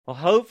Well,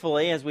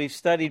 hopefully, as we've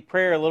studied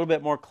prayer a little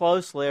bit more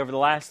closely over the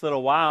last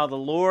little while, the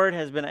Lord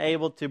has been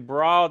able to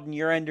broaden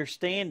your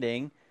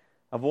understanding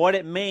of what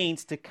it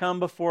means to come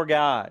before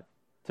God,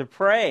 to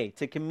pray,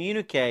 to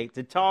communicate,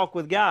 to talk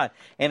with God.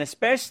 And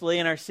especially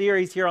in our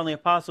series here on the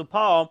Apostle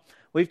Paul,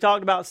 we've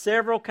talked about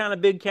several kind of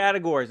big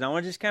categories. And I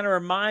want to just kind of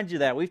remind you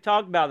that. We've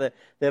talked about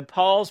that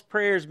Paul's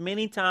prayers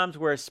many times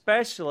were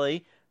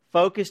especially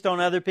focused on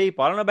other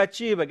people. I don't know about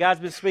you, but God's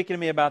been speaking to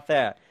me about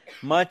that.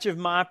 Much of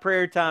my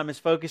prayer time is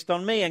focused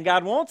on me, and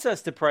God wants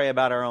us to pray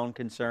about our own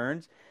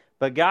concerns,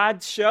 but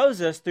God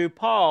shows us through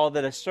Paul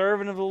that a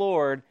servant of the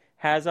Lord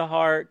has a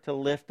heart to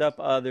lift up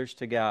others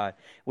to God.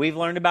 We've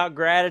learned about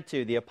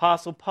gratitude. The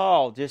Apostle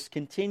Paul just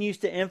continues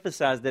to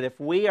emphasize that if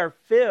we are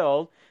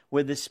filled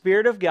with the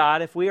Spirit of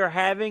God, if we are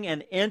having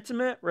an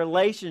intimate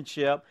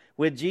relationship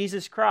with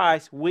Jesus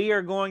Christ, we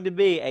are going to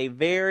be a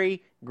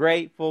very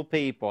grateful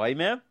people.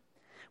 Amen?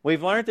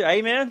 We've learned that.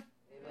 Amen?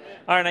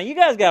 All right, now you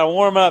guys got to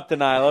warm up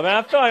tonight. I mean,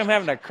 I feel like I'm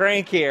having a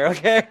crank here,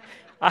 okay?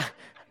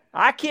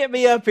 I can't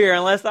be up here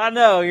unless I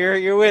know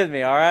you're with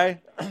me, all right?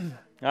 All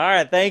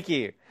right, thank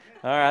you.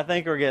 All right, I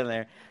think we're getting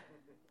there.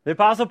 The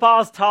Apostle Paul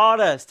has taught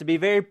us to be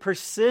very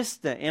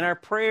persistent in our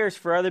prayers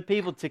for other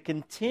people, to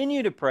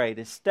continue to pray,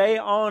 to stay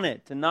on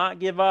it, to not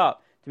give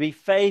up, to be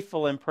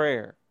faithful in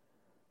prayer.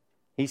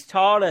 He's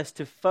taught us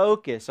to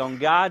focus on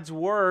God's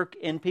work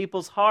in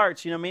people's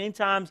hearts. You know, many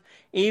times,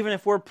 even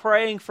if we're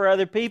praying for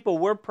other people,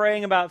 we're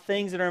praying about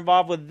things that are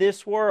involved with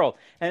this world.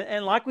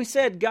 And like we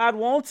said, God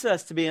wants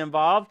us to be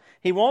involved.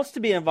 He wants to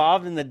be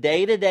involved in the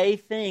day-to-day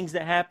things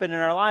that happen in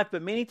our life,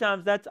 but many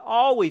times that's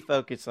all we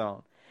focus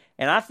on.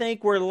 And I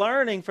think we're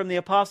learning from the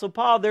Apostle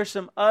Paul, there's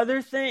some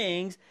other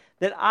things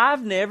that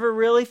I've never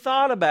really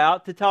thought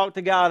about to talk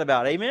to God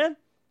about. Amen?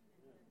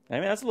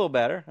 Amen, that's a little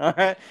better. All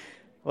right.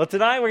 Well,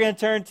 tonight we're going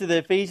to turn to the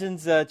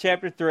Ephesians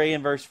chapter 3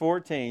 and verse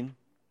 14.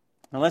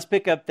 And let's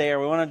pick up there.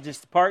 We want to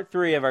just part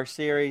 3 of our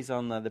series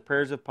on the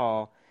prayers of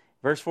Paul.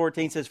 Verse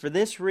 14 says, "For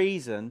this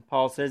reason,"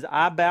 Paul says,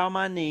 "I bow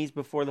my knees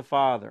before the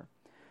Father,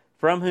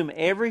 from whom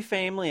every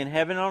family in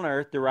heaven and on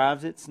earth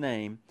derives its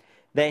name,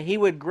 that he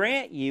would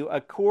grant you,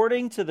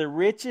 according to the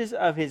riches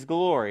of his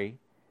glory,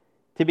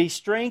 to be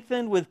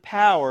strengthened with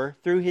power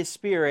through his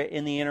Spirit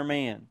in the inner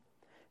man,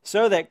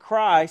 so that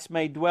Christ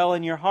may dwell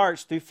in your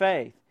hearts through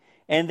faith,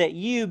 and that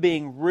you,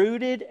 being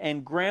rooted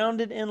and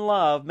grounded in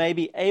love, may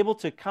be able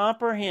to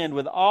comprehend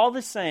with all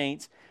the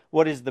saints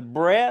what is the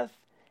breadth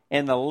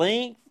and the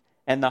length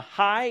and the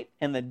height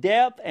and the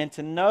depth, and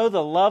to know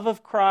the love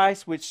of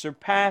Christ which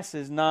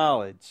surpasses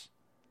knowledge."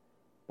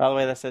 By the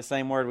way, that's that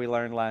same word we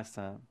learned last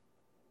time.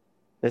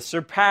 That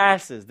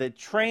surpasses, that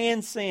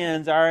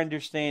transcends our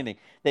understanding.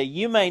 That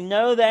you may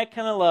know that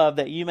kind of love,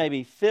 that you may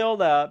be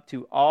filled up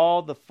to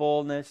all the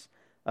fullness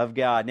of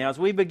God. Now, as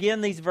we begin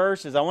these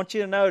verses, I want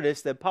you to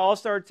notice that Paul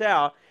starts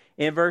out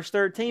in verse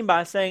 13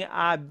 by saying,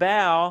 "I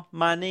bow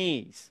my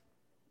knees."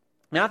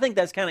 Now, I think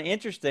that's kind of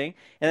interesting,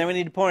 and then we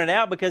need to point it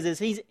out because as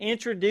he's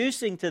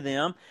introducing to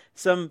them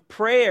some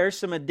prayers,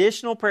 some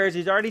additional prayers,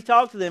 he's already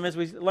talked to them, as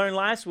we learned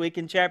last week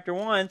in chapter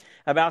 1,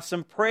 about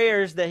some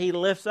prayers that he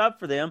lifts up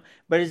for them.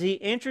 But as he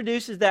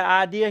introduces that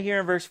idea here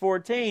in verse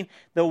 14,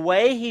 the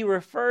way he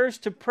refers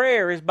to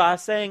prayer is by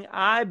saying,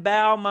 "I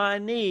bow my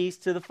knees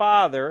to the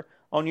Father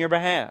on your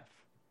behalf."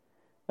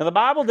 Now, the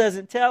Bible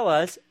doesn't tell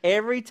us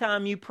every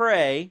time you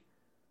pray,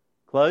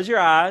 close your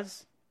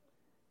eyes,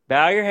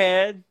 bow your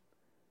head,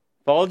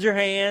 fold your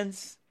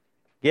hands,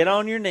 get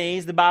on your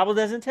knees. The Bible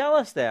doesn't tell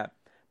us that.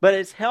 But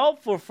it's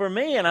helpful for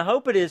me, and I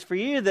hope it is for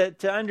you, that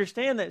to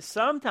understand that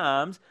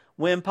sometimes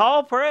when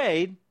Paul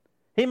prayed,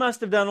 he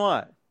must have done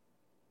what?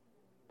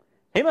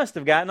 He must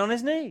have gotten on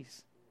his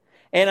knees.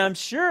 And I'm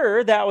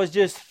sure that was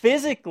just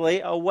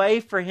physically a way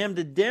for him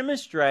to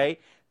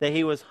demonstrate that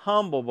he was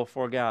humble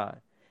before God,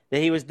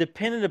 that he was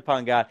dependent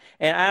upon God.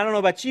 And I don't know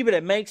about you, but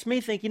it makes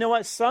me think, you know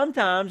what,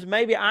 sometimes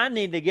maybe I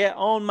need to get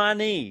on my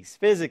knees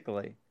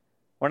physically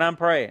when I'm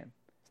praying.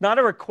 It's not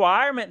a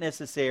requirement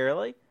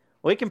necessarily.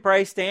 We can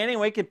pray standing.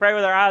 We can pray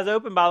with our eyes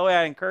open. By the way,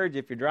 I encourage you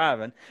if you're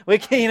driving. We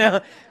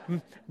can,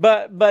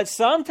 but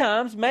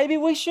sometimes maybe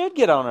we should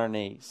get on our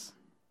knees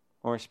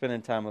when we're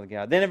spending time with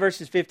God. Then in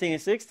verses 15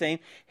 and 16,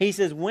 he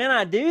says, "When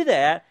I do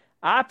that,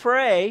 I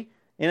pray."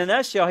 In a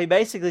nutshell, he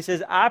basically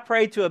says, "I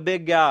pray to a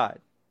big God."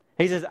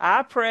 He says,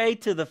 "I pray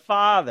to the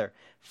Father,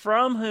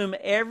 from whom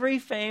every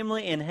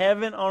family in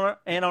heaven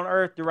and on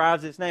earth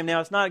derives its name." Now,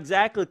 it's not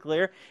exactly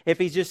clear if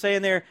he's just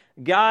saying there,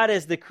 God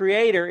as the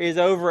Creator is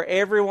over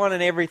everyone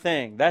and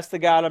everything. That's the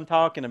God I'm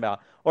talking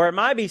about. Or it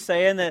might be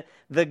saying that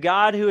the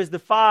God who is the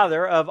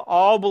Father of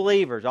all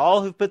believers,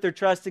 all who've put their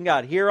trust in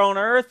God, here on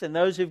earth and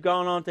those who've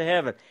gone on to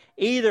heaven.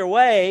 Either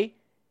way,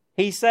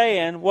 he's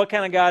saying, what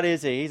kind of God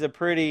is he? He's a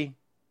pretty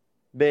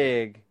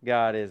big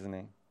God, isn't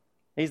he?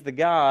 He's the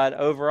God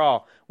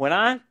overall. When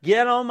I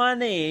get on my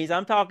knees,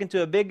 I'm talking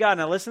to a big God.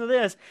 Now listen to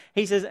this.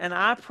 He says, "And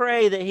I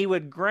pray that he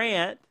would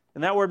grant,"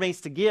 and that word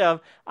means to give,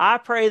 "I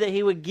pray that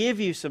he would give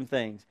you some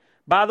things."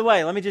 By the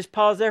way, let me just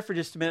pause there for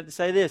just a minute to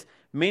say this.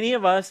 Many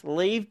of us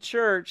leave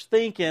church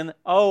thinking,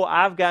 "Oh,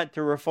 I've got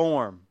to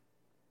reform.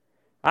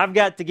 I've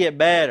got to get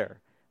better.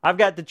 I've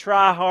got to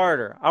try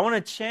harder. I want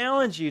to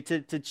challenge you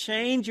to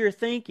change your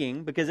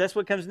thinking, because that's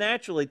what comes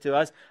naturally to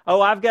us.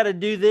 Oh, I've got to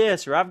do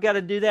this or I've got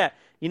to do that.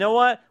 You know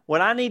what?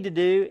 What I need to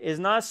do is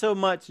not so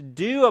much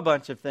do a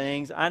bunch of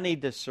things. I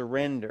need to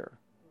surrender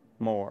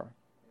more.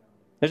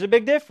 There's a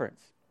big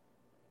difference.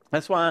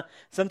 That's why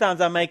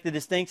sometimes I make the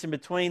distinction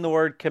between the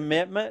word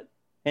commitment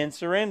and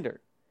surrender.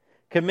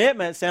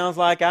 Commitment sounds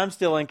like I'm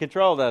still in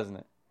control, doesn't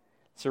it?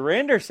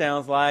 Surrender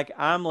sounds like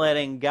I'm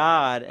letting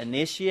God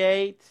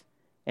initiate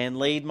and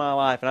lead my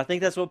life. And I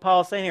think that's what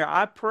Paul's saying here.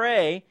 I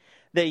pray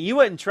that you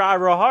wouldn't try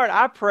real hard.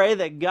 I pray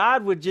that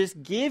God would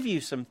just give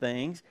you some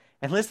things.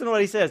 And listen to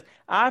what he says.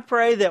 I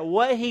pray that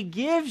what he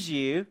gives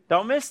you,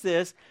 don't miss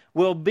this,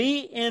 will be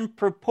in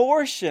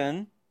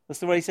proportion.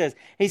 Listen to what he says.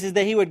 He says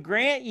that he would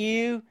grant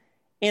you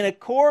in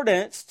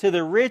accordance to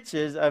the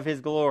riches of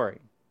his glory.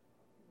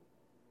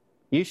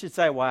 You should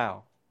say,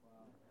 wow.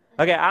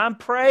 Okay, I'm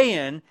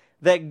praying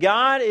that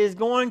God is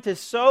going to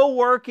so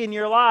work in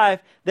your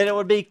life that it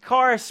would be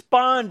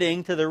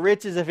corresponding to the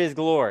riches of his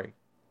glory.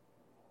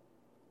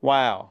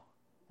 Wow.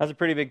 That's a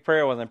pretty big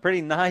prayer, wasn't it? A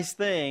pretty nice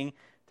thing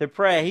to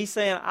pray. He's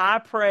saying, I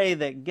pray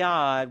that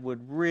God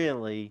would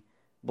really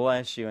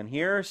bless you. And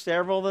here are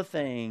several of the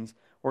things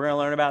we're going to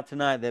learn about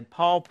tonight that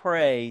Paul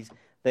prays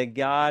that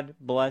God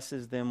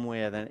blesses them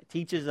with. And it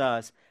teaches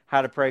us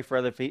how to pray for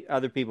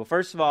other people.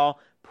 First of all,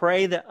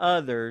 pray that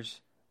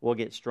others will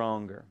get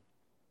stronger.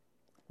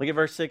 Look at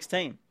verse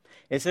 16.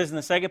 It says in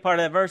the second part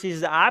of that verse, he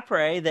says, I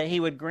pray that he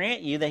would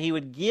grant you, that he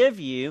would give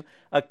you,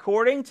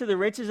 according to the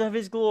riches of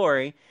his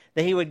glory,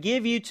 that he would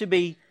give you to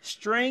be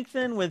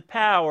strengthened with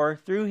power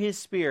through his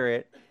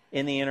Spirit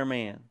in the inner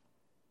man.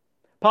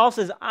 Paul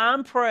says,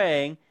 I'm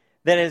praying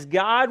that as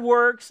God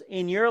works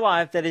in your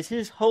life, that as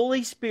his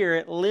Holy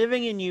Spirit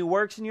living in you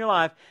works in your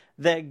life,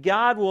 that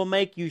God will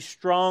make you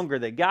stronger,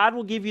 that God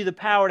will give you the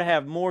power to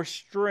have more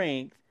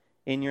strength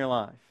in your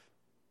life.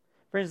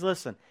 Friends,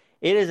 listen.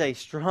 It is a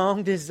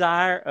strong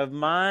desire of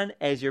mine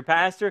as your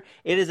pastor.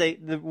 It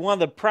is one of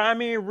the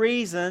primary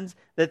reasons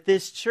that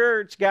this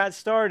church got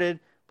started.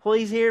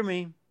 Please hear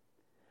me.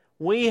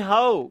 We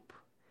hope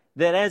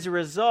that as a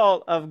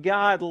result of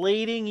God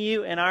leading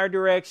you in our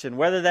direction,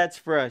 whether that's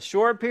for a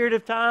short period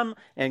of time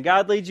and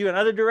God leads you in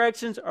other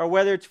directions, or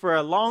whether it's for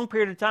a long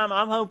period of time,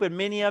 I'm hoping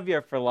many of you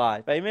are for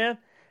life. Amen?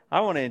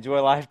 I want to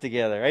enjoy life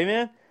together.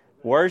 Amen?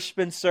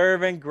 Worshiping,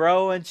 serving,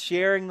 growing,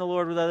 sharing the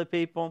Lord with other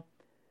people.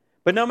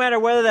 But no matter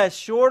whether that's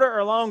shorter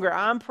or longer,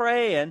 I'm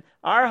praying,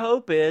 our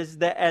hope is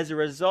that as a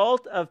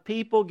result of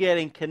people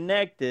getting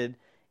connected,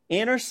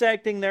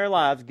 intersecting their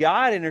lives,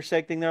 God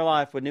intersecting their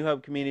life with New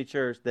Hope Community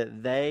Church,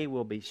 that they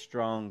will be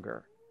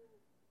stronger.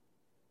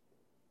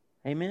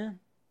 Amen?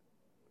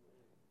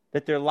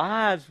 That their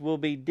lives will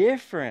be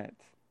different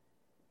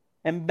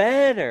and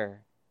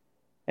better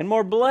and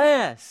more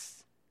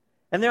blessed.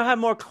 And they'll have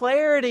more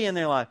clarity in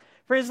their life.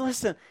 Friends,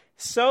 listen.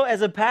 So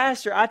as a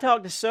pastor, I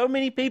talk to so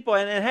many people,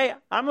 and hey,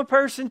 I'm a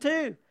person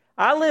too.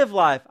 I live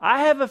life.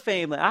 I have a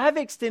family. I have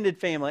extended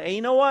family. And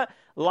you know what?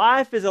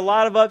 Life is a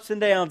lot of ups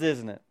and downs,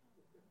 isn't it?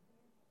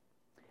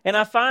 And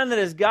I find that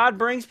as God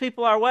brings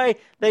people our way,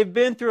 they've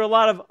been through a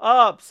lot of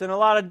ups and a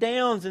lot of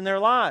downs in their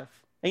life.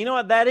 And you know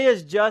what? That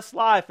is just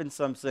life in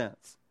some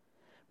sense.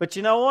 But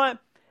you know what?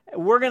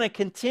 We're going to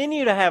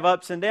continue to have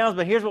ups and downs,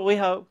 but here's what we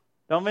hope.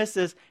 Don't miss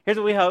this. Here's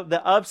what we hope.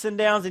 The ups and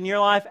downs in your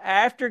life,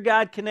 after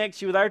God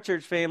connects you with our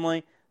church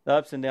family, the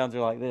ups and downs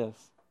are like this.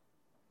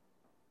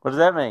 What does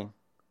that mean?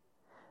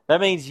 That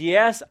means,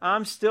 yes,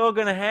 I'm still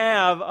going to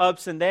have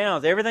ups and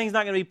downs. Everything's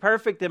not going to be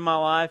perfect in my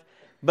life,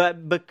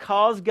 but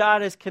because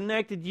God has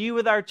connected you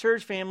with our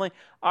church family,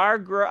 our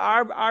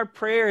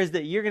prayer is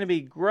that you're going to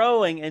be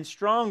growing and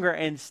stronger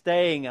and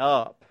staying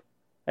up.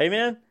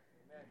 Amen?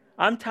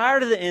 I'm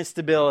tired of the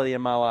instability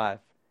in my life.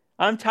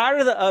 I'm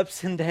tired of the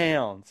ups and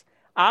downs.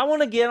 I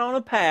want to get on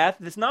a path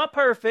that's not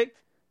perfect.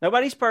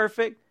 Nobody's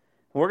perfect.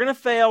 We're going to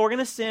fail. We're going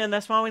to sin.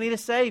 That's why we need a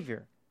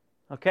Savior.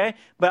 Okay?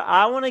 But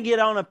I want to get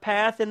on a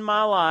path in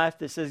my life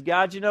that says,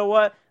 God, you know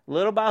what?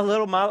 Little by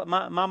little, my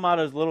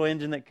motto is little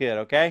engine that could,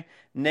 okay?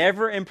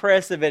 Never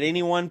impressive at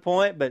any one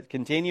point, but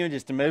continue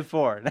just to move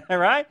forward. All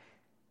right?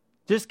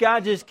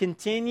 God, just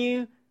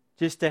continue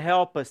just to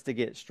help us to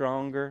get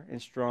stronger and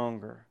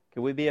stronger.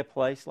 Could we be a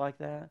place like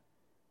that?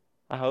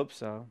 I hope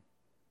so.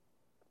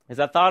 As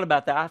I thought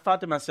about that, I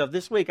thought to myself,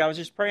 this week I was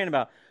just praying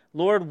about,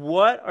 Lord,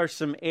 what are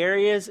some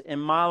areas in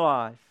my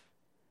life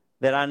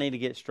that I need to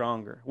get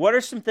stronger? What are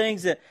some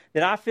things that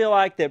I feel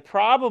like that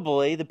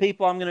probably the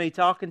people I'm going to be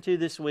talking to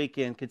this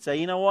weekend could say,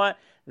 you know what?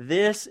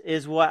 This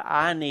is what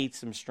I need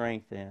some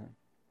strength in.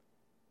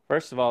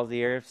 First of all, is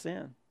the area of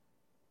sin.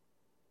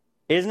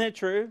 Isn't it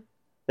true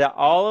that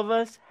all of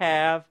us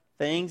have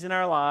things in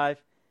our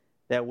life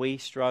that we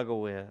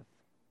struggle with?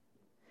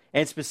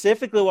 And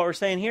specifically what we're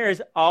saying here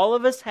is all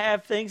of us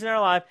have things in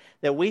our life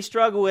that we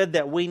struggle with,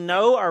 that we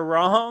know are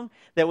wrong,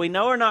 that we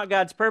know are not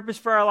God's purpose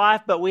for our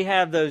life, but we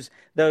have those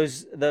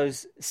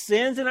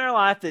sins in our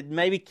life that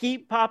maybe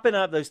keep popping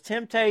up, those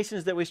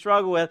temptations that we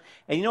struggle with.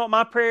 And you know what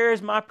my prayer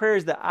is? My prayer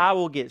is that I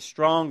will get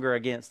stronger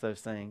against those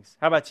things.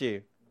 How about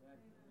you?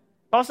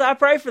 Paul said, I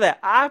pray for that.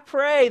 I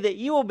pray that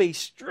you will be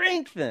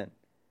strengthened.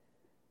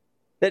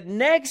 That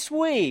next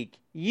week,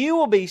 you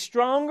will be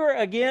stronger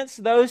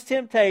against those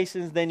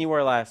temptations than you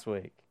were last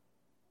week.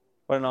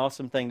 What an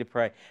awesome thing to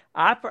pray.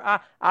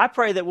 I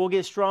pray that we'll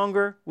get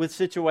stronger with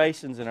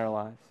situations in our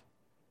lives.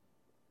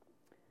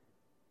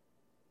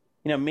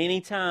 You know,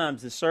 many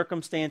times the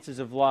circumstances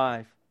of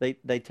life,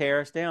 they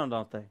tear us down,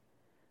 don't they?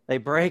 They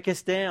break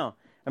us down.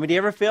 I mean, do you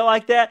ever feel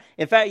like that?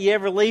 In fact, you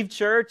ever leave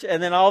church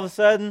and then all of a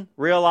sudden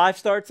real life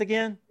starts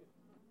again?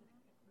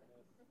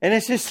 And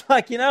it's just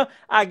like, you know,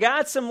 I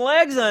got some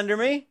legs under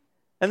me,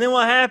 and then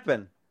what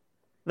happened?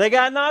 They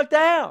got knocked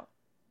out.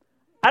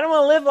 I don't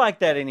want to live like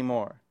that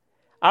anymore.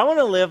 I want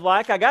to live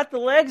like I got the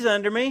legs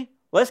under me.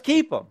 Let's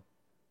keep them.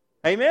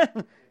 Amen?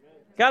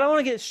 God, I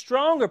want to get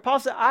stronger. Paul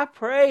said, I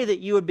pray that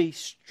you would be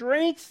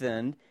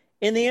strengthened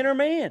in the inner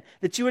man,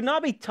 that you would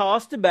not be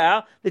tossed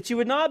about, that you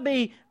would not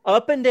be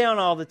up and down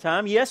all the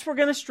time. Yes, we're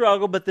going to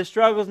struggle, but the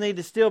struggles need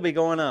to still be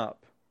going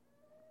up.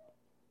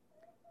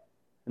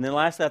 And then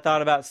lastly, I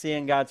thought about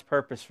seeing God's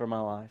purpose for my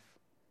life.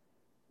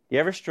 Do you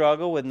ever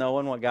struggle with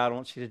knowing what God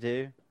wants you to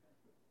do?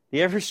 Do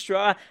you ever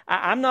struggle?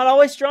 I'm not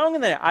always strong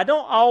in that. I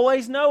don't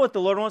always know what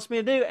the Lord wants me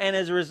to do. And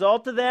as a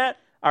result of that,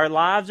 our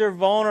lives are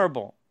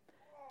vulnerable.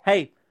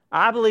 Hey,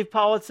 I believe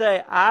Paul would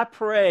say, I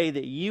pray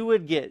that you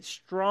would get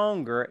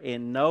stronger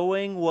in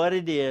knowing what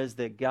it is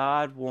that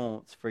God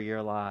wants for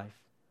your life.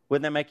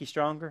 Wouldn't that make you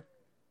stronger?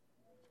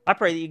 I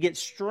pray that you get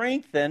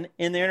strengthened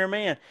in the inner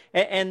man.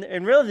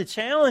 And really the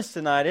challenge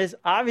tonight is,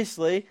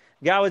 obviously,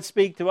 God would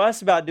speak to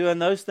us about doing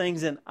those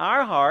things in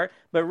our heart,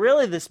 but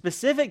really the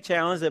specific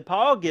challenge that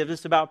Paul gives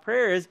us about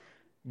prayer is,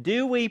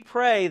 do we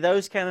pray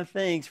those kind of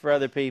things for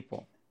other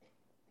people?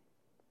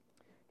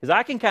 Because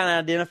I can kind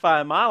of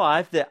identify in my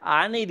life that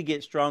I need to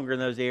get stronger in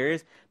those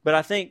areas, but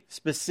I think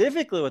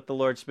specifically what the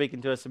Lord's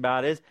speaking to us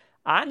about is,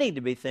 I need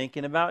to be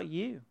thinking about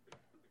you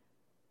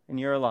and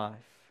your life.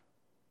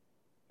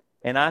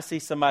 And I see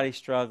somebody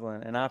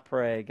struggling, and I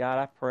pray, God,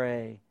 I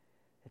pray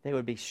that they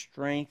would be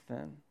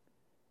strengthened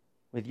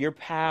with your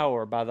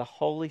power by the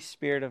Holy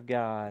Spirit of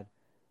God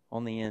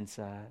on the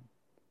inside.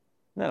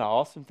 Isn't that an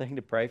awesome thing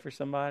to pray for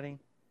somebody?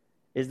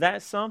 Is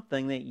that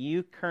something that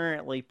you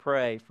currently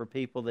pray for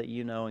people that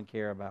you know and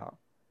care about?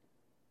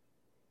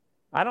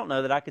 I don't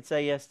know that I could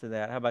say yes to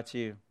that. How about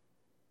you?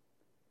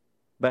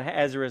 But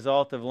as a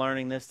result of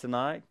learning this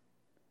tonight,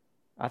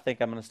 I think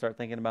I'm going to start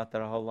thinking about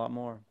that a whole lot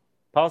more.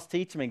 Paul's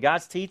teaching me,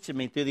 God's teaching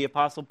me through the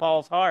Apostle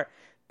Paul's heart.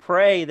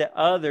 Pray that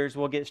others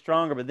will get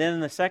stronger. But then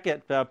in the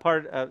second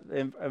part,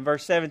 in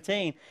verse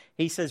 17,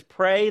 he says,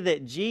 pray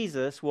that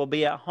Jesus will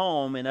be at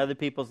home in other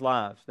people's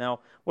lives. Now,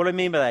 what do I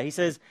mean by that? He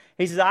says,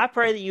 I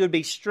pray that you would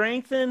be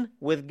strengthened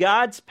with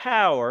God's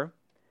power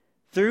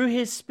through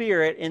His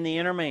Spirit in the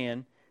inner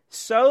man,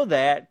 so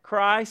that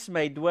Christ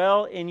may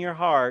dwell in your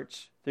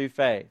hearts through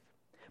faith.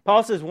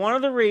 Paul says, one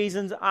of the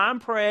reasons I'm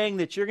praying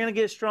that you're going to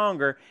get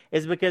stronger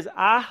is because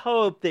I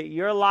hope that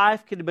your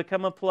life could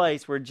become a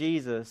place where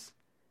Jesus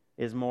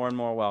is more and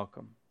more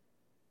welcome.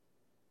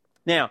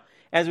 Now,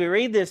 as we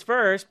read this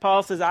verse,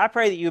 Paul says, I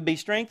pray that you would be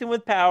strengthened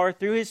with power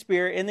through His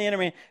Spirit in the inner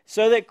man,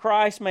 so that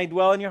Christ may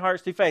dwell in your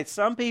hearts through faith.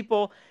 Some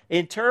people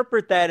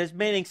interpret that as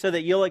meaning so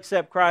that you'll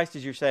accept Christ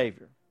as your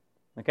Savior.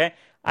 Okay?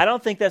 I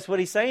don't think that's what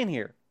he's saying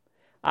here.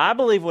 I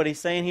believe what he's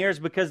saying here is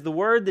because the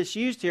word that's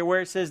used here,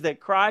 where it says that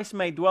Christ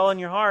may dwell in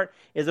your heart,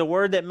 is a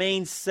word that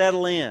means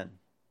settle in,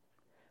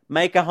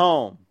 make a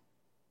home.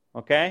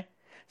 Okay?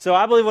 So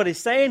I believe what he's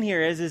saying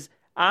here is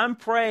I'm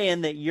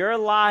praying that your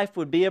life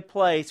would be a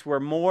place where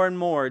more and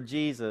more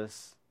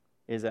Jesus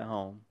is at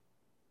home.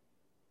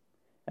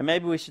 And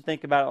maybe we should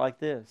think about it like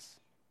this.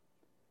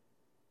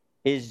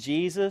 Is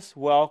Jesus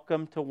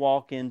welcome to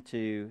walk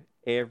into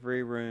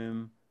every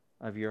room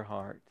of your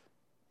heart?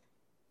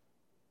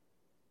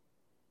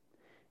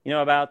 You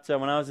know, about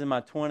when I was in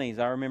my 20s,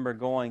 I remember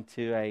going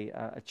to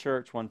a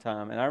church one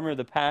time, and I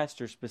remember the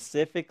pastor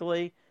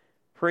specifically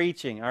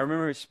preaching. I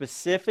remember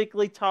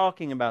specifically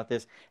talking about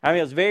this. I mean,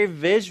 it was very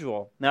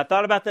visual. Now, I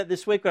thought about that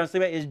this week when I was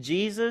thinking about, is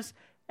Jesus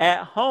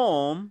at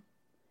home?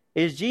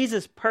 Is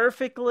Jesus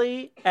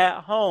perfectly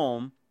at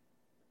home?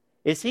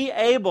 Is He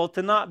able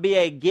to not be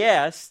a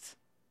guest,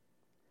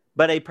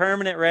 but a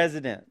permanent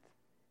resident?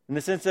 In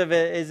the sense of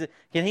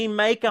can He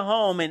make a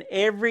home in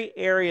every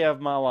area of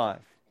my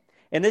life?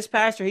 And this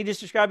pastor, he just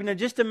described,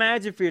 just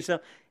imagine for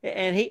yourself.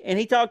 And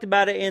he talked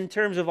about it in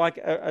terms of like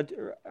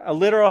a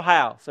literal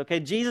house. Okay,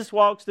 Jesus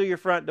walks through your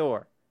front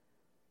door.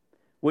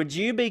 Would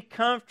you be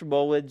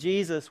comfortable with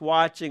Jesus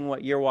watching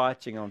what you're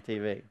watching on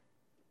TV?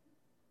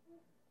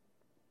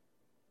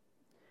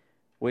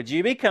 Would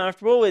you be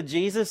comfortable with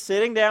Jesus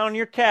sitting down on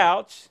your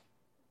couch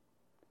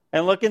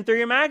and looking through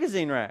your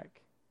magazine rack?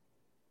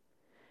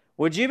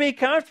 Would you be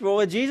comfortable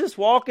with Jesus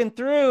walking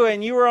through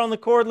and you were on the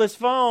cordless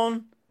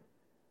phone?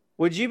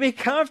 Would you be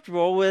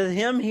comfortable with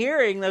Him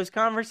hearing those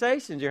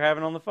conversations you're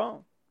having on the phone?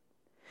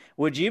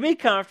 Would you be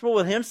comfortable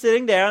with Him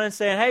sitting down and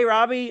saying, hey,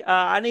 Robbie,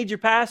 I need your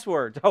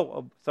passwords.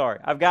 Oh, sorry,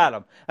 I've got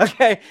them.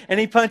 Okay,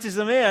 and He punches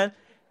them in.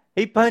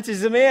 He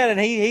punches them in and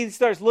he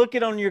starts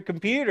looking on your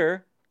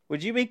computer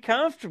Would you be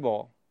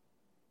comfortable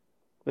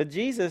with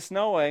Jesus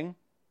knowing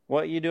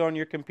what you do on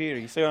your computer?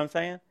 You see what I'm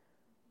saying?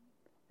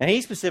 And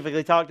he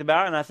specifically talked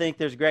about, and I think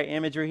there's great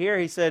imagery here,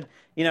 he said,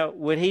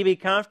 would he be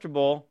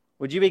comfortable,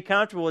 would you be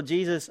comfortable with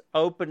Jesus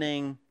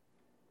opening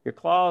your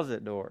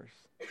closet doors?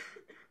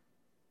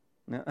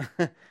 No.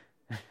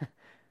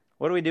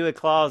 What do we do with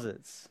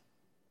closets?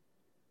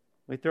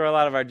 We throw a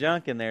lot of our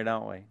junk in there,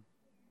 don't we?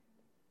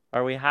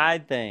 Or we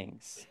hide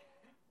things.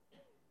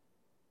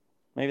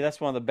 Maybe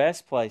that's one of the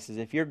best places.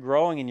 If you're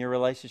growing in your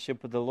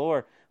relationship with the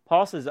Lord,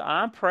 Paul says,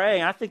 I'm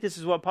praying. I think this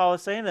is what Paul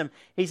is saying to them.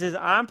 He says,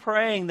 I'm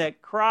praying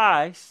that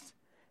Christ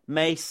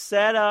may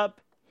set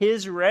up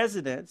his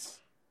residence,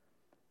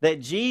 that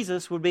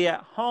Jesus would be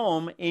at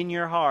home in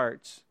your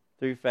hearts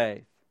through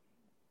faith.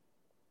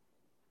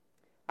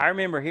 I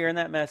remember hearing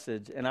that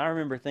message, and I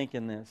remember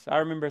thinking this. I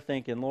remember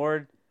thinking,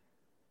 Lord,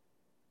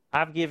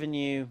 I've given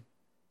you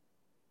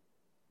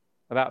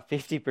about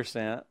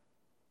 50%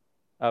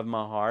 of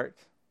my heart,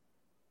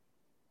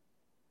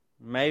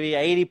 maybe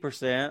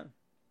 80%,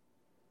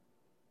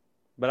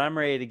 but I'm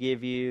ready to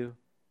give you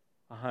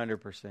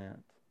 100%.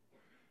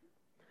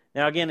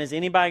 Now again, is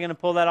anybody going to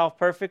pull that off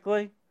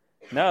perfectly?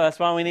 No, that's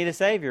why we need a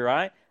Savior,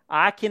 right?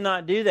 I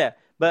cannot do that.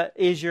 But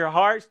is your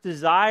heart's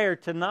desire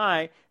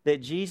tonight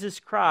that Jesus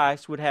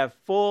Christ would have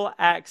full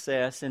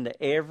access into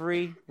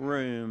every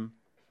room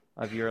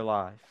of your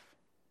life?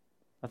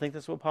 I think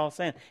that's what Paul's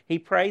saying. He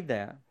prayed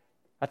that.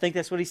 I think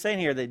that's what he's saying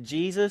here, that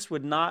Jesus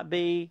would not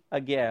be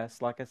a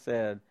guest, like I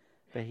said,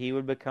 but he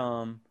would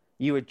become,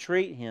 you would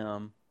treat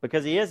him,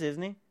 because he is,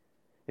 isn't he?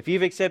 If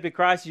you've accepted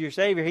Christ as your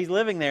Savior, he's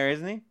living there,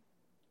 isn't he?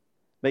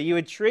 But you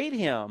would treat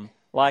him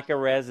like a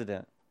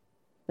resident.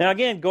 Now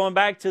again, going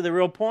back to the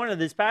real point of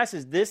this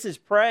passage, this is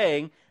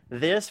praying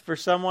this for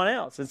someone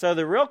else. And so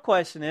the real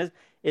question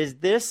is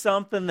this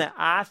something that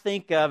I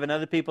think of in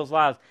other people's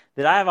lives?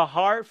 That I have a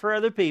heart for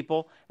other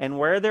people and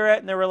where they're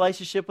at in their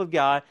relationship with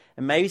God,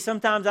 and maybe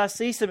sometimes I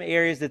see some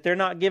areas that they're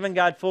not giving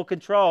God full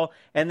control,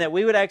 and that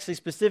we would actually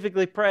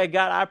specifically pray,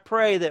 God, I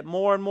pray that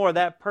more and more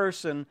that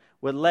person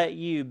would let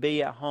you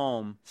be at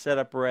home, set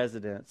up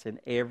residence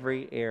in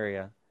every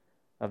area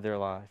of their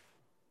life.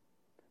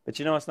 But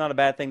it's not a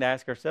bad thing to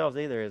ask ourselves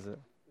either, is it?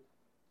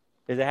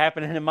 Is it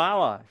happening in my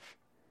life?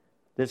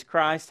 Does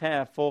Christ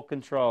have full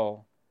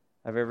control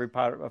of every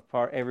part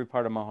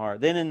of my heart?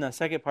 Then in the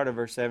second part of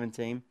verse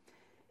 17,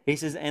 he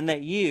says, and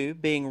that you,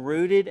 being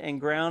rooted and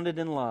grounded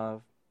in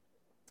love,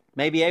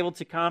 may be able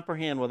to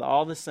comprehend with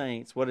all the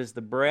saints what is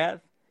the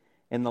breadth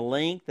and the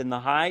length and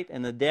the height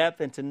and the depth,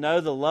 and to know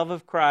the love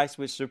of Christ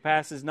which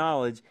surpasses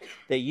knowledge,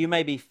 that you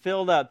may be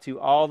filled up to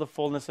all the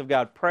fullness of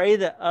God. Pray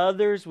that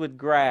others would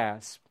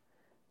grasp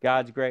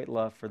God's great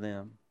love for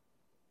them.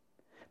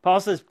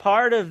 Paul says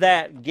part of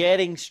that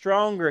getting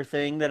stronger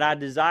thing that I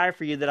desire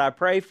for you, that I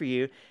pray for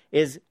you,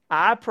 is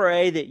I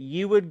pray that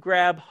you would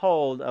grab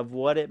hold of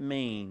what it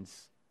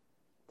means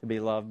to be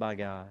loved by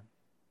God.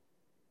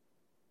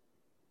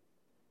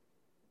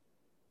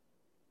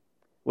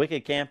 We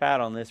could camp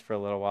out on this for a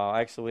little while.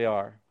 Actually, we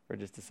are for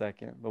just a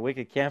second. But we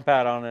could camp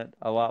out on it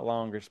a lot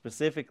longer.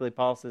 Specifically,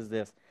 Paul says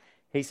this.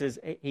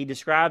 He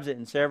describes it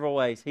in several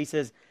ways. He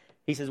says,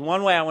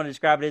 one way I want to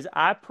describe it is,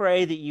 I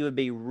pray that you would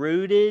be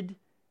rooted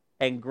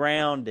and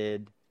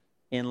grounded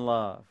in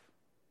love.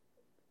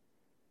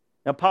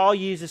 Now, Paul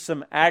uses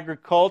some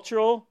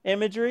agricultural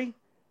imagery,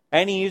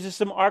 and he uses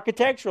some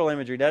architectural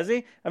imagery, does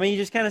he? I mean, you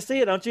just kind of see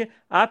it, don't you?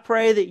 I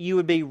pray that you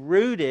would be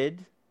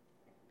rooted.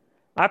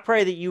 I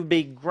pray that you would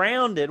be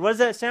grounded. What does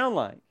that sound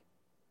like?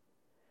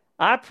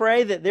 I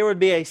pray that there would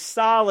be a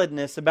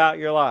solidness about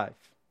your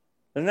life.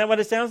 Isn't that what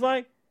it sounds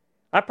like?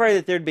 I pray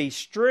that there'd be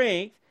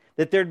strength,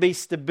 that there'd be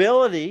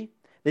stability,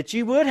 that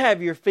you would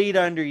have your feet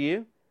under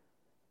you.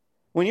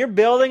 When you're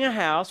building a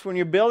house, when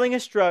you're building a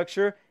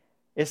structure,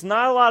 it's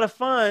not a lot of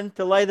fun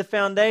to lay the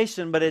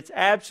foundation, but it's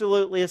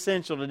absolutely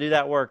essential to do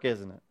that work,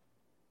 isn't it?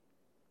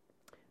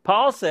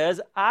 Paul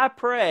says, I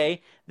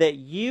pray that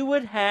you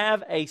would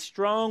have a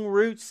strong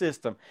root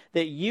system,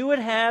 that you would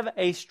have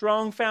a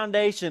strong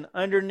foundation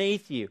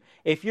underneath you.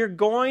 If you're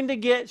going to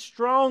get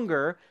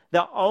stronger,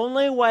 the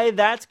only way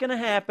that's going to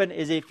happen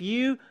is if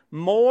you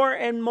more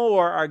and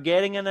more are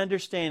getting an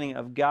understanding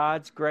of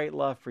God's great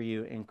love for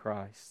you in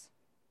Christ.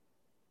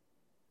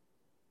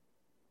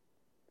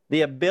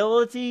 The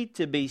ability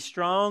to be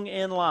strong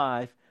in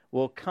life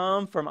will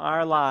come from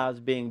our lives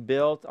being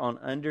built on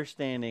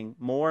understanding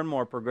more and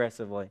more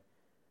progressively.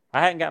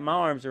 I hadn't got my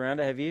arms around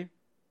it, have you?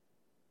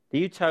 Do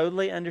you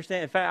totally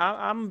understand? In fact,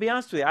 I'm going to be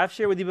honest with you. I've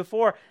shared with you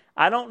before,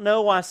 I don't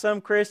know why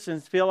some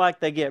Christians feel like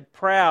they get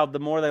proud the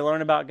more they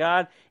learn about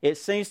God. It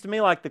seems to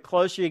me like the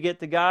closer you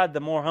get to God,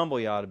 the more humble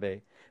you ought to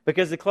be.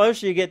 Because the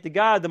closer you get to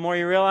God, the more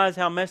you realize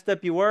how messed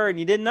up you were and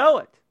you didn't know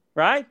it,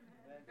 right?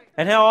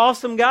 And how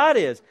awesome God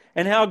is,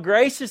 and how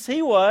gracious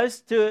He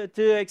was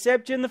to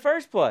accept you in the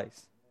first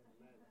place.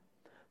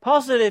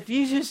 Paul said, if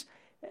you just,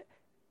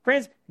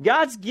 friends,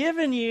 God's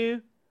given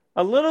you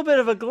a little bit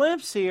of a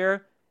glimpse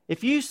here.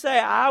 If you say,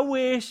 I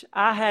wish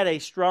I had a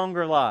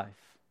stronger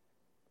life,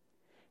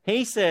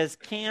 He says,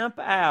 camp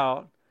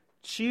out,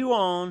 chew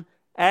on,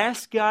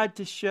 Ask God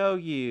to show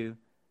you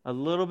a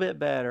little bit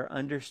better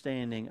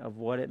understanding of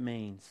what it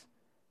means,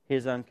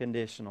 His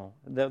unconditional.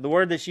 The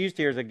word that's used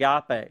here is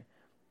agape.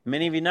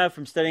 Many of you know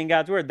from studying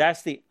God's Word,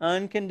 that's the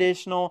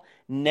unconditional,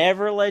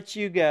 never let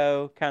you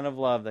go kind of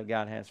love that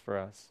God has for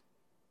us.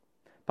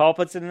 Paul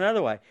puts it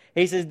another way.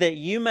 He says that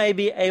you may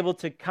be able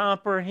to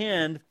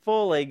comprehend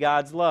fully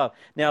God's love.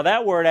 Now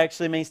that word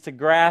actually means to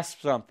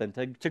grasp something,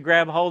 to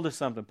grab hold of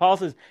something. Paul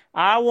says,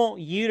 I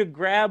want you to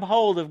grab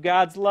hold of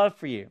God's love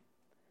for you.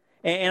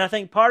 And I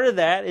think part of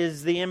that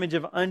is the image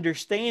of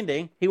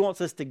understanding. He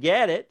wants us to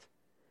get it.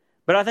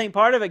 But I think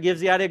part of it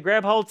gives the idea,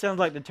 grab hold sounds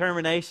like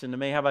determination to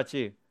me. How about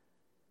you?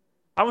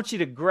 I want you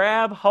to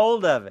grab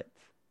hold of it.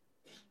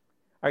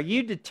 Are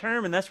you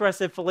determined? That's where I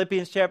said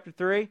Philippians chapter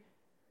 3.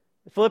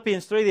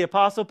 Philippians 3, the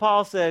Apostle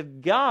Paul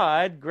said,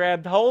 God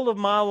grabbed hold of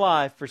my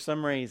life for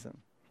some reason.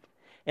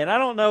 And I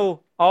don't know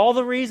all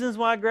the reasons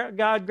why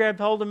God grabbed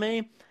hold of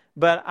me,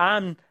 but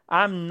I'm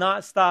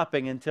not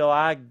stopping until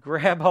I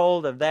grab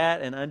hold of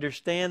that and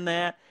understand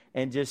that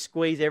and just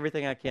squeeze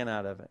everything I can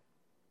out of it.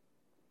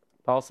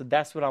 Paul said,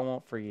 that's what I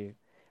want for you.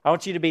 I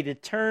want you to be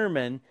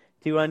determined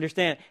to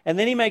understand. And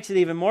then he makes it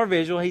even more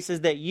visual. He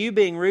says that you,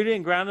 being rooted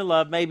and grounded in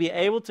love, may be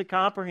able to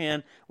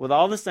comprehend with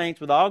all the saints,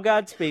 with all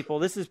God's people.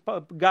 This is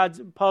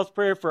Paul's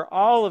prayer for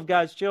all of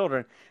God's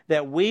children,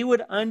 that we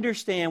would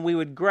understand, we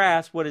would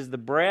grasp what is the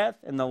breadth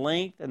and the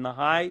length and the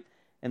height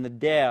and the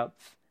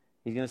depth.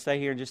 He's going to say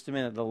here in just a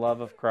minute, the love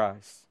of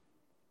Christ.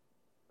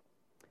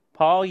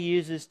 Paul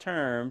uses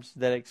terms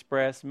that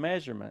express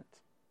measurement.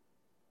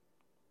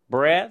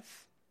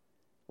 Breadth,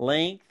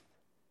 length,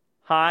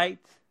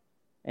 height,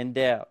 and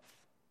depth.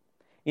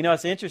 You know,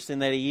 it's interesting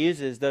that he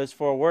uses those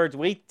four words.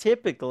 We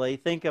typically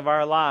think of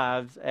our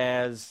lives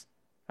as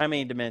how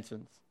many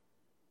dimensions?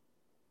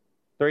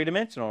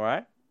 3-dimensional,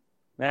 right?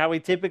 Now, how we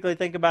typically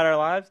think about our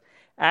lives?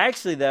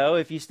 Actually, though,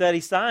 if you study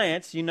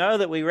science, you know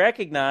that we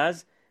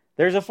recognize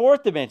there's a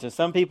fourth dimension.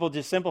 Some people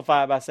just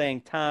simplify it by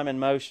saying time and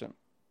motion.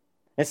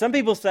 And some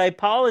people say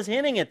Paul is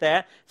hinting at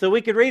that, so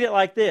we could read it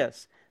like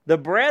this. The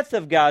breadth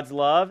of God's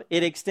love,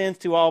 it extends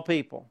to all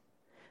people.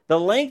 The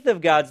length of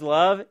God's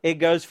love, it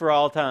goes for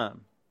all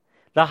time.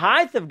 The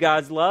height of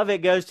God's love,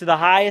 it goes to the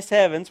highest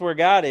heavens where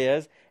God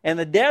is. And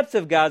the depth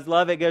of God's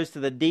love, it goes to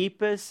the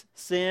deepest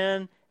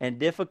sin and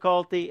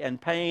difficulty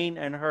and pain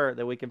and hurt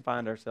that we can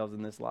find ourselves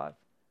in this life.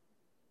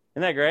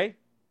 Isn't that great?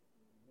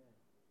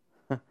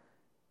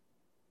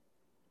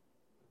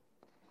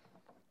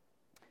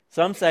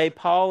 Some say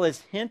Paul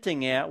is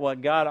hinting at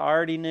what God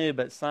already knew,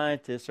 but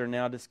scientists are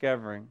now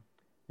discovering.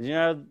 Did you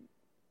know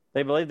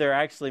they believe there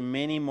are actually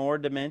many more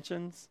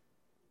dimensions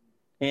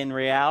in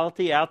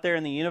reality out there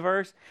in the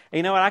universe? And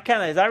you know what?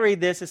 As I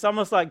read this, it's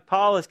almost like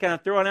Paul is kind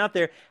of throwing out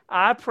there,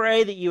 I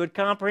pray that you would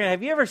comprehend.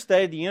 Have you ever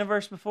studied the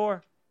universe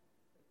before?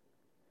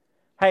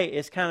 Hey,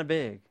 it's kind of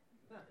big.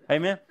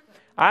 Amen?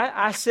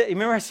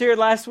 Remember I shared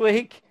last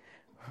week?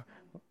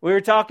 We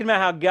were talking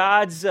about how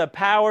God's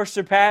power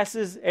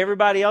surpasses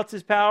everybody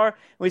else's power.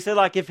 We said,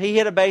 like, if he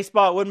hit a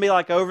baseball, it wouldn't be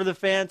like over the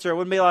fence, or it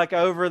wouldn't be like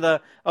over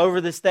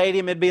the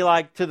stadium. It'd be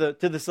like to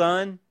the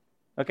sun.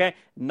 Okay?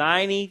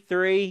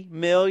 93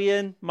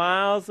 million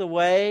miles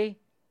away.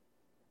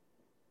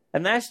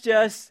 And that's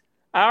just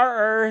our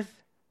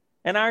earth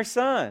and our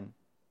sun.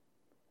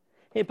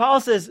 Hey, Paul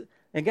says,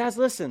 and guys,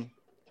 listen.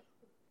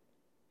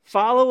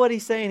 Follow what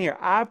he's saying here.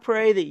 I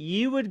pray that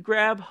you would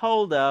grab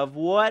hold of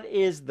what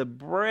is the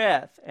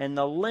breadth and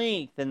the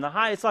length and the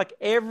height. It's like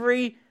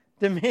every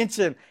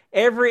dimension,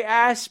 every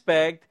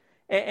aspect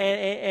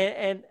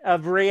and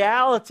of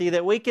reality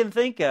that we can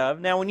think of.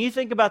 Now, when you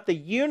think about the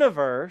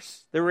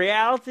universe, the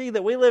reality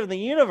that we live in the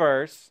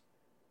universe,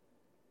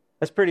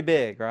 that's pretty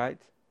big, right?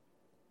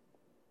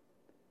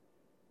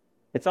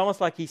 It's almost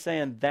like he's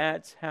saying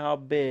that's how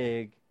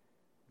big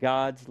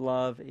God's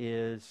love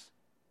is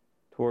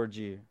towards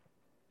you.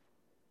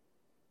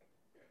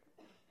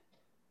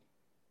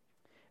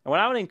 And what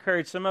I would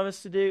encourage some of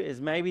us to do is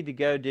maybe to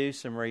go do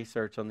some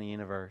research on the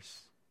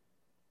universe.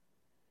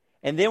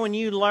 And then when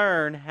you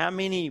learn how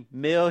many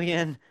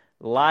million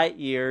light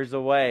years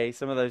away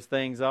some of those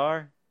things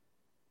are,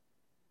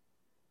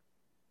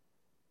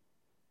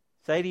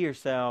 say to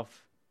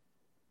yourself,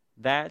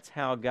 that's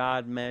how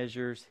God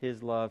measures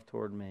His love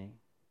toward me.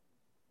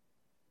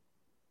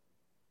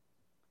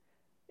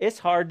 It's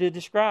hard to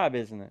describe,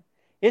 isn't it?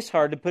 It's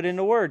hard to put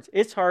into words.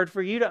 It's hard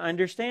for you to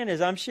understand as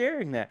I'm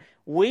sharing that.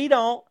 We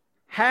don't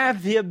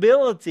have the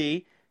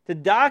ability to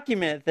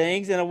document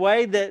things in a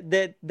way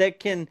that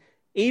can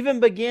even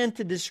begin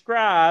to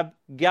describe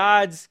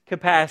God's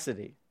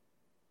capacity.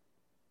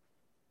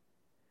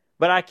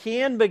 But I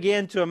can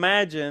begin to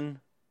imagine,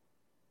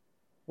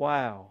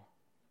 wow,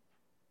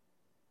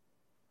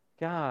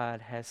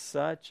 God has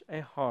such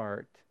a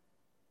heart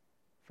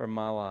for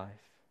my life.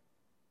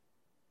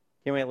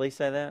 Can we at least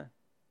say that?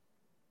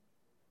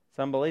 It's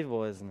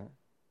unbelievable, isn't it?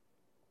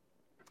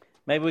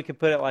 Maybe we could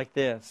put it like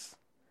this.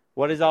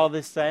 What is all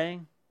this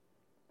saying?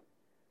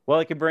 Well,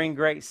 it could bring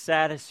great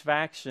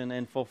satisfaction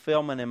and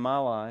fulfillment in my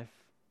life.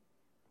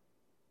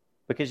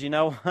 Because you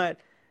know what?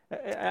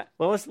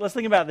 Well, let's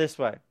think about it this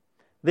way.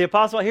 The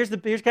Apostle, here's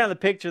kind of the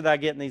picture that I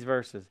get in these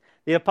verses.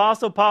 The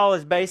Apostle Paul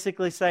is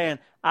basically saying,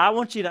 I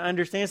want you to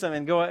understand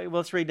something.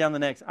 Let's read down the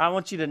next. I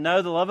want you to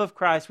know the love of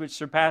Christ which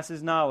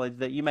surpasses knowledge,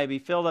 that you may be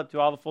filled up to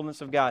all the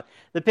fullness of God.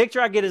 The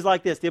picture I get is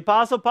like this. The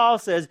Apostle Paul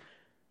says,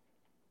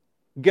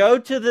 go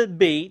to the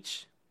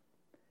beach,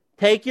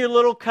 take your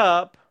little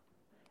cup,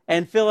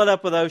 and fill it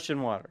up with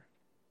ocean water.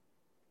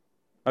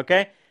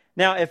 Okay?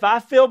 Now, if I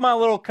filled my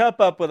little cup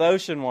up with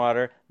ocean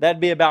water,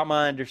 that'd be about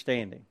my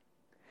understanding.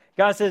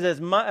 God says,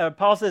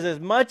 Paul says, as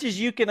much as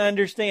you can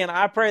understand,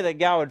 I pray that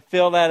God would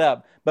fill that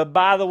up. But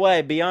by the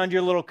way, beyond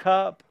your little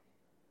cup,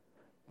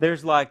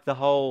 there's like the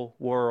whole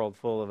world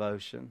full of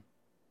ocean.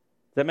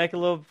 Does that make a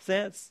little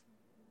sense?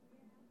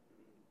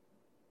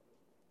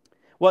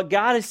 What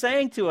God is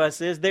saying to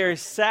us is there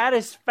is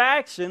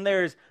satisfaction,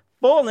 there is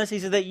fullness. He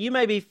said that you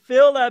may be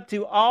filled up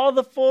to all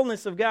the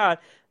fullness of God.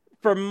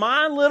 For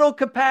my little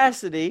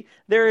capacity,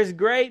 there is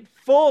great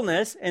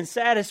fullness and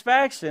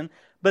satisfaction,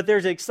 but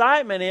there's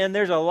excitement in,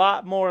 there's a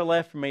lot more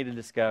left for me to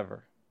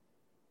discover.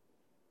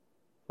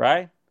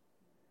 Right?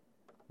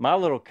 My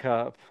little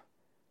cup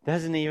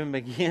doesn't even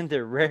begin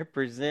to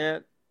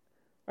represent,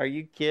 are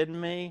you kidding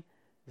me?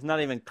 It's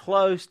not even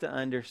close to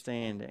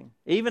understanding.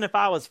 Even if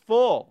I was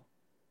full,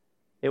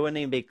 it wouldn't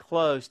even be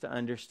close to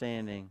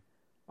understanding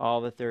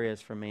all that there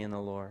is for me in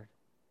the Lord.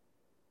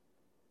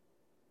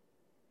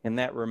 And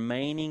that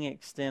remaining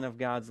extent of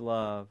God's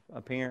love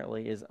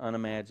apparently is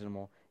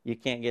unimaginable. You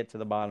can't get to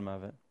the bottom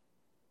of it.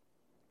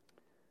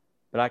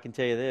 But I can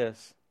tell you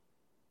this,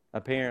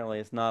 apparently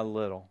it's not a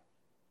little.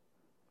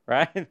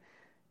 Right?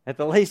 At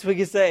the least we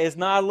can say it's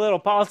not a little.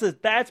 Paul says,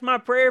 that's my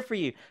prayer for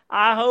you.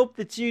 I hope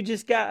that you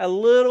just got a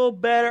little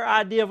better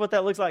idea of what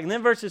that looks like. And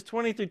then verses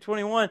 20 through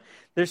 21,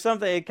 there's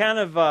something, it kind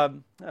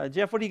of,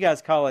 Jeff, what do you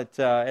guys call it?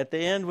 At the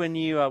end when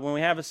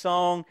we have a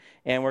song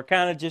and we're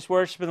kind of just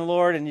worshiping the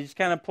Lord and you just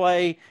kind of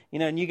play,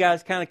 and you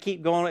guys kind of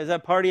keep going. Is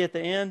that party at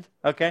the end?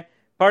 Okay.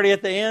 Party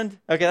at the end?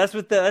 Okay, that's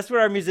what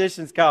our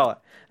musicians call it.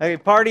 Okay,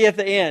 party at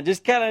the end.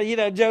 Just kind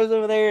of, Joe's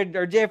over there,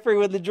 or Jeffrey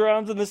with the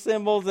drums and the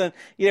cymbals, and,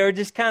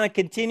 just kind of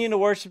continuing to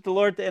worship the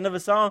Lord at the end of a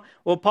song.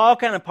 Well, Paul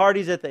kind of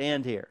parties at the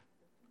end here.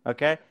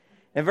 Okay?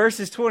 In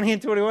verses 20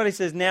 and 21, he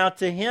says, now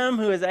to him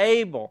who is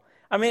able.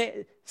 I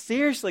mean,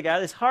 seriously,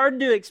 guys, it's hard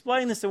to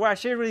explain this the way I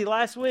shared with you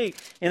last week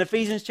in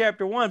Ephesians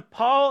chapter 1.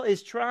 Paul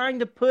is trying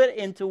to put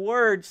into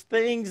words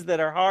things that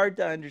are hard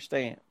to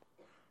understand,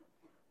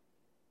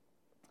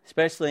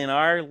 especially in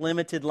our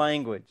limited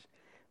language.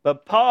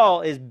 But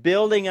Paul is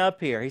building up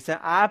here. He said,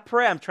 I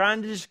pray, I'm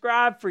trying to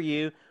describe for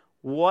you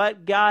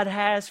what God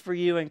has for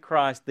you in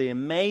Christ, the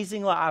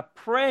amazing love. I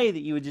pray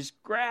that you would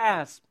just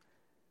grasp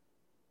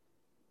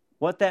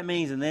what that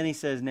means. And then he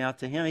says, now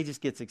to him, he just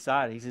gets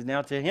excited. He says,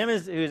 now to him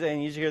and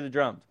you just hear the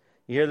drums.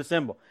 You hear the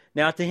cymbal.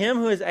 Now to him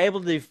who is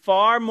able to do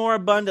far more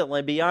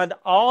abundantly beyond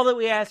all that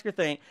we ask or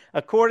think,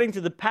 according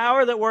to the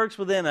power that works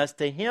within us,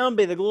 to him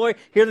be the glory.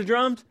 Hear the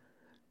drums?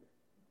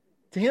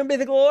 To him be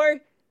the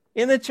glory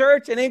in the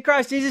church and in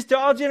Christ Jesus to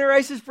all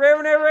generations forever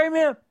and ever.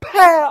 Amen.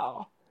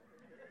 Pow!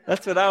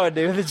 That's what I would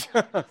do with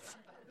the drums.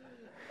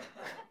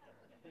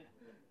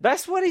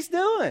 That's what he's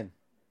doing.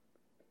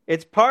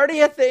 It's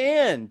party at the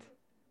end.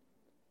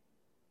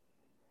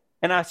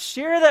 And I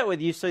share that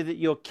with you so that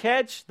you'll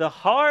catch the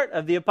heart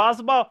of the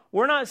Apostle Paul.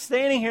 We're not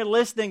standing here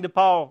listening to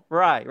Paul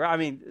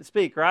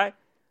speak, right?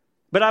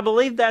 But I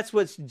believe that's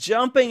what's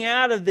jumping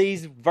out of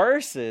these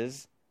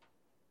verses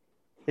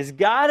is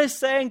God is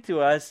saying to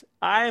us,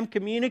 I am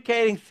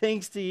communicating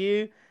things to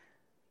you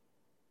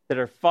that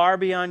are far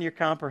beyond your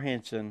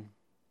comprehension.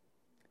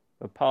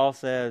 But Paul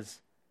says,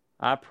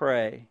 I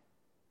pray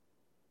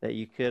that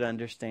you could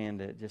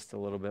understand it just a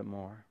little bit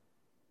more.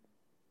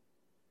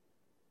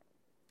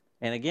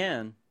 And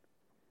again,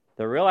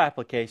 the real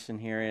application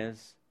here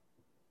is,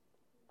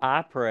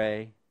 I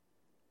pray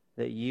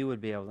that you would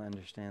be able to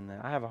understand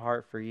that. I have a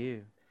heart for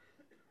you.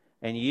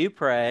 And you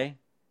pray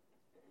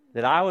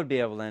that I would be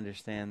able to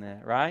understand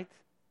that, right?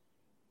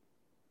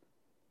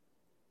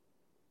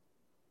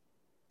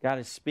 God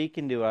is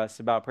speaking to us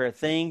about prayer,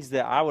 things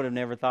that I would have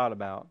never thought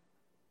about,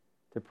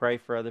 to pray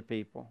for other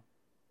people.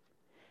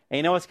 And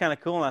you know what's kind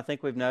of cool, and I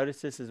think we've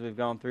noticed this as we've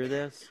gone through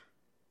this?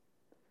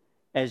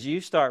 As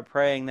you start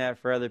praying that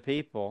for other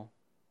people,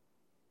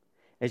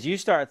 as you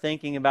start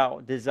thinking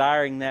about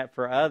desiring that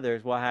for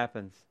others, what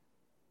happens?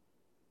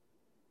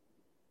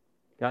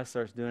 God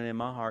starts doing it in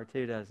my heart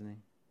too, doesn't he?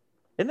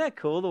 Isn't that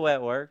cool the way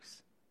it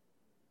works?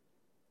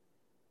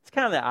 It's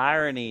kind of the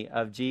irony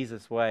of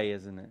Jesus' way,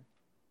 isn't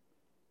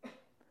it?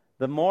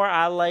 The more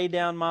I lay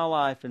down my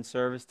life in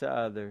service to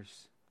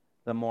others,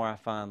 the more I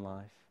find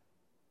life.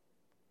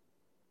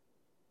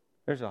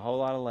 There's a whole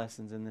lot of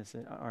lessons in this,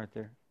 aren't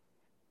there?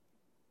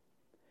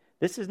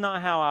 This is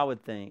not how I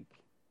would think.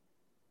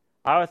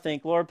 I would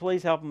think, Lord,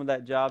 please help them with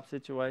that job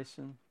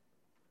situation.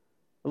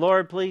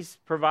 Lord, please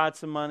provide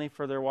some money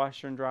for their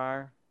washer and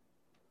dryer.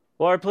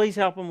 Lord, please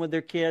help them with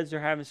their kids.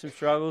 They're having some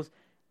struggles.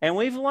 And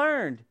we've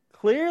learned,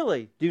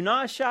 clearly, do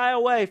not shy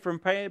away from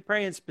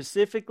praying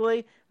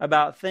specifically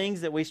about things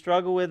that we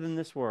struggle with in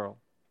this world.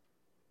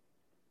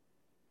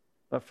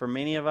 But for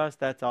many of us,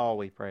 that's all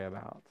we pray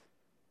about.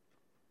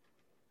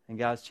 And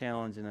God's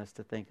challenging us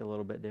to think a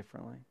little bit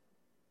differently.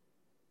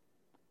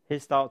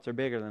 His thoughts are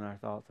bigger than our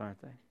thoughts,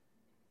 aren't they?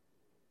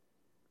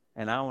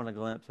 And I want a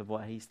glimpse of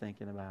what He's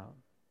thinking about.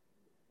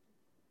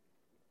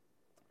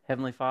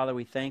 Heavenly Father,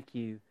 we thank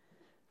You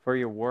for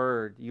Your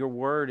Word. Your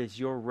Word is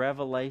Your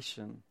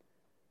revelation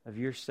of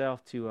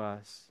Yourself to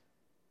us.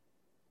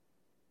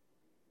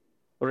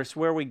 Lord, it's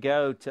where we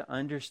go to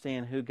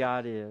understand who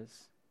God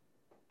is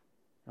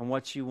and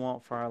what You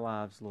want for our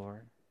lives,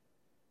 Lord.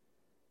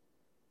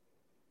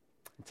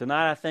 And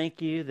tonight I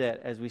thank You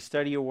that as we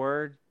study Your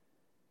Word,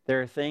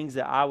 there are things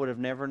that I would have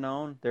never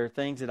known. There are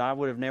things that I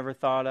would have never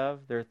thought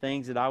of. There are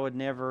things that I would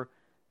never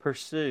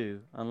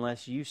pursue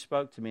unless You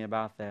spoke to me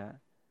about that.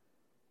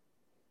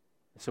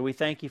 So we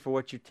thank You for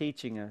what You're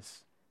teaching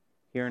us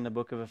here in the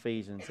book of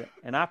Ephesians.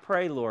 And I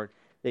pray, Lord,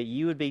 that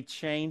You would be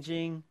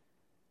changing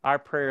our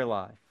prayer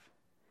life,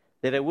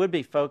 that it would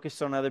be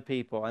focused on other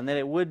people, and that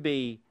it would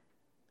be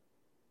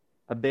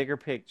a bigger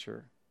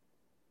picture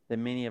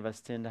than many of us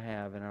tend to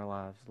have in our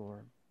lives,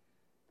 Lord.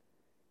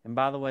 And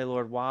by the way,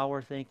 Lord, while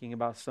we're thinking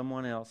about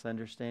someone else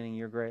understanding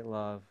Your great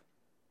love,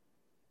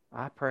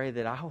 I pray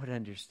that I would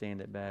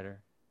understand it better.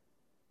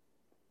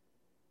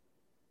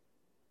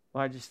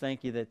 Lord, I just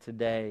thank You that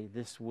today,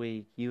 this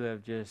week, You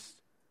have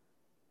just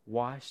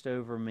washed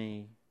over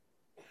me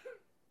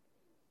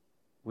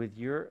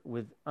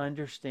with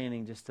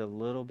understanding just a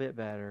little bit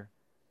better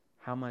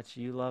how much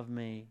You love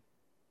me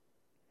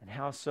and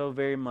how so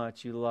very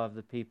much You love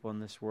the people in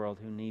this world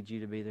who need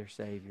You to be their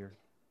Savior.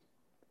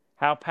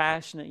 How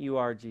passionate You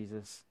are,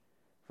 Jesus,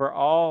 for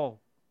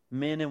all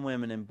men and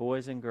women and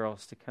boys and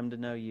girls to come to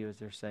know You as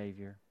their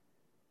Savior.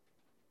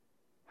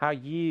 How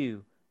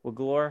You will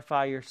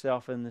glorify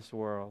Yourself in this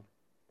world.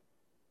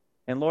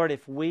 And Lord,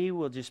 if we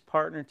will just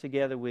partner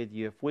together with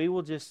You, if we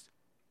will just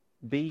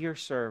be Your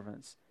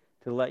servants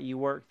to let You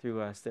work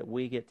through us, that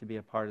we get to be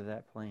a part of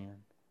that plan.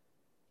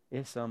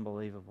 It's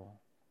unbelievable.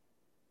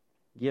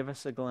 Give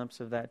us a glimpse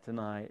of that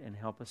tonight and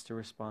help us to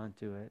respond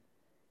to it.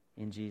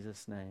 In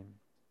Jesus' name,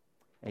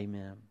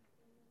 amen.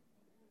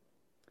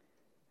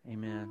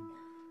 Amen.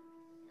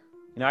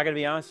 You know, I got to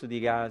be honest with you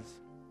guys.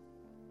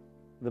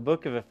 The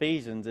book of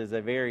Ephesians is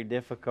a very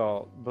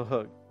difficult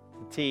book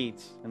to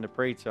teach and to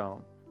preach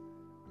on.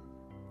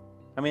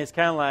 I mean, it's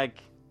kind of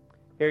like,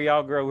 here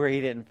y'all go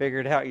read it and figure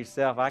it out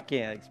yourself. I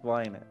can't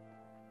explain it.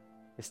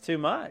 It's too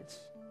much.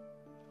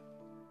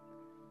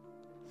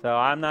 So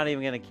I'm not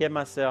even going to kid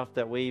myself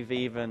that we've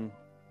even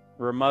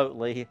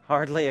remotely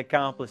hardly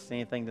accomplished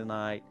anything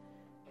tonight,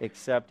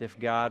 except if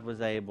God was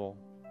able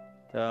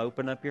to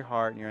open up your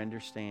heart and your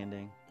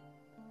understanding.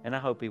 And I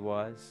hope He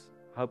was.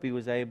 I hope He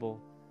was able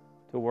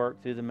to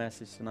work through the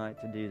message tonight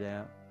to do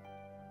that.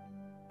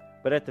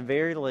 But at the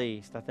very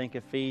least, I think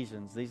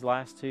Ephesians, these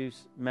last two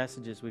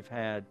messages we've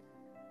had,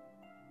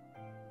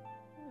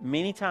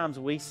 many times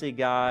we see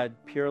God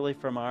purely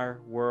from our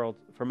world,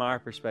 from our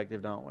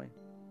perspective, don't we?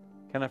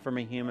 Kind of from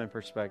a human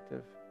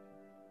perspective.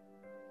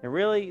 And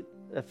really,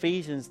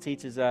 Ephesians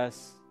teaches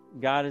us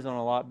God is on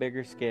a lot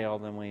bigger scale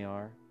than we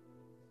are.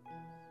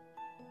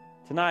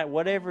 Tonight,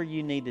 whatever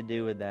you need to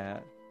do with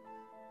that,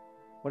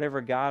 whatever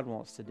God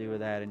wants to do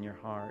with that in your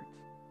heart,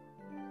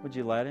 would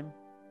you let Him?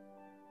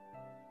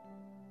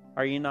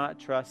 Are you not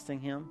trusting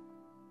Him?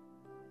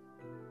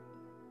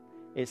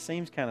 It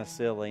seems kind of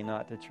silly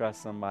not to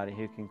trust somebody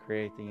who can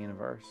create the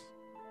universe.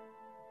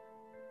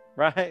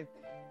 Right?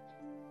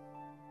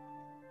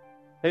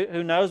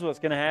 Who knows what's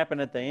going to happen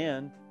at the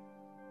end?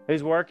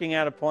 Who's working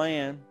out a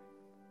plan?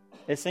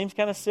 It seems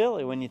kind of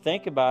silly when you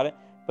think about it,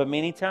 but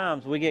many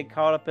times we get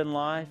caught up in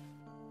life,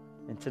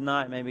 and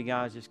tonight maybe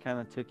God just kind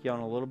of took you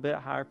on a little bit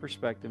higher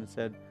perspective and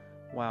said,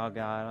 wow,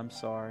 God, I'm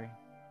sorry.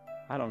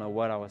 I don't know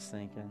what I was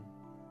thinking.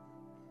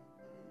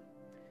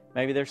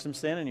 Maybe there's some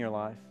sin in your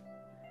life.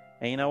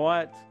 And you know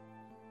what?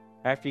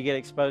 After you get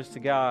exposed to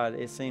God,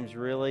 it seems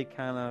really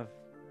kind of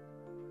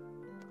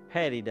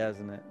petty,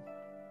 doesn't it?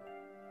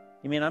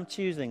 You mean I'm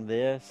choosing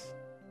this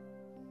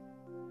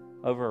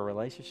over a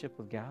relationship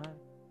with God?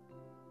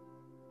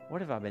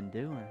 What have I been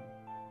doing?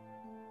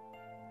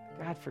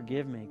 God,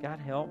 forgive me. God,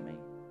 help me.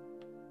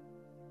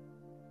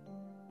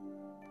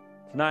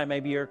 Tonight,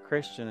 maybe you're a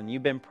Christian and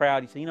you've been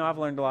proud. You say, I've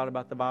learned a lot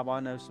about the Bible. I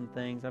know some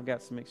things. I've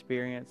got some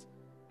experience.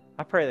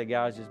 I pray that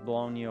God's just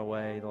blown you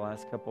away the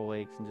last couple of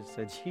weeks and just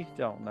said, you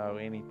don't know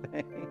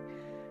anything.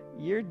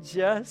 You're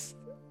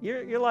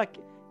like,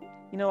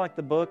 like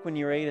the book when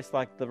you read, it's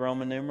like the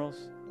Roman numerals.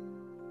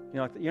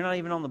 You're not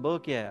even on the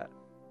book yet.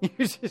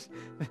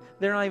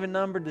 They're not even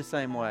numbered the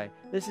same way.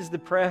 This is the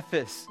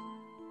preface.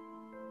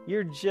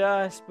 You're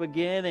just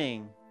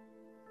beginning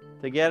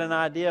to get an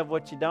idea of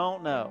what you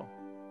don't know.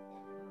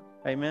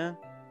 Amen?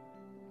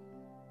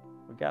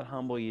 We've got to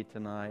humble you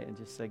tonight and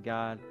just say,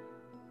 God,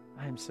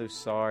 I am so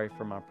sorry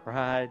for my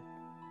pride,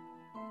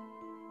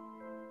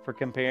 for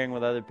comparing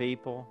with other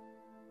people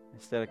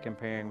instead of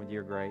comparing with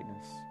your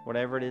greatness.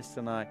 Whatever it is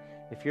tonight,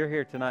 if you're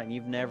here tonight and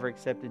you've never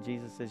accepted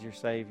Jesus as your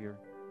Savior,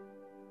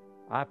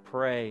 I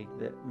pray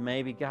that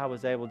maybe God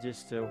was able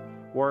just to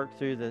work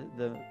through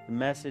the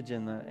message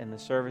and the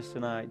service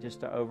tonight just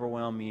to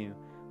overwhelm you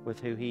with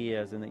who He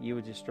is, and that you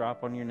would just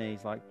drop on your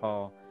knees like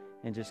Paul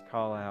and just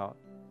call out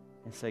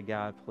and say,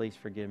 God, please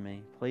forgive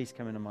me. Please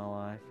come into my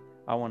life.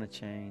 I want to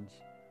change.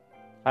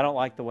 I don't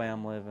like the way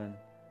I'm living.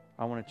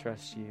 I want to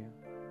trust you.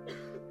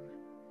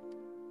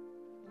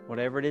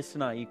 Whatever it is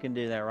tonight, you can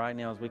do that right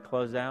now as we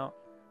close out.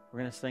 We're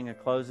going to sing a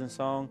closing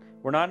song.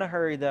 We're not in a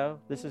hurry, though.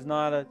 This is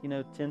not a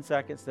 10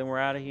 seconds, then we're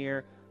out of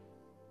here.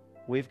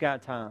 We've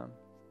got time.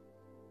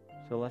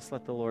 So let's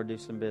let the Lord do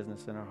some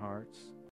business in our hearts.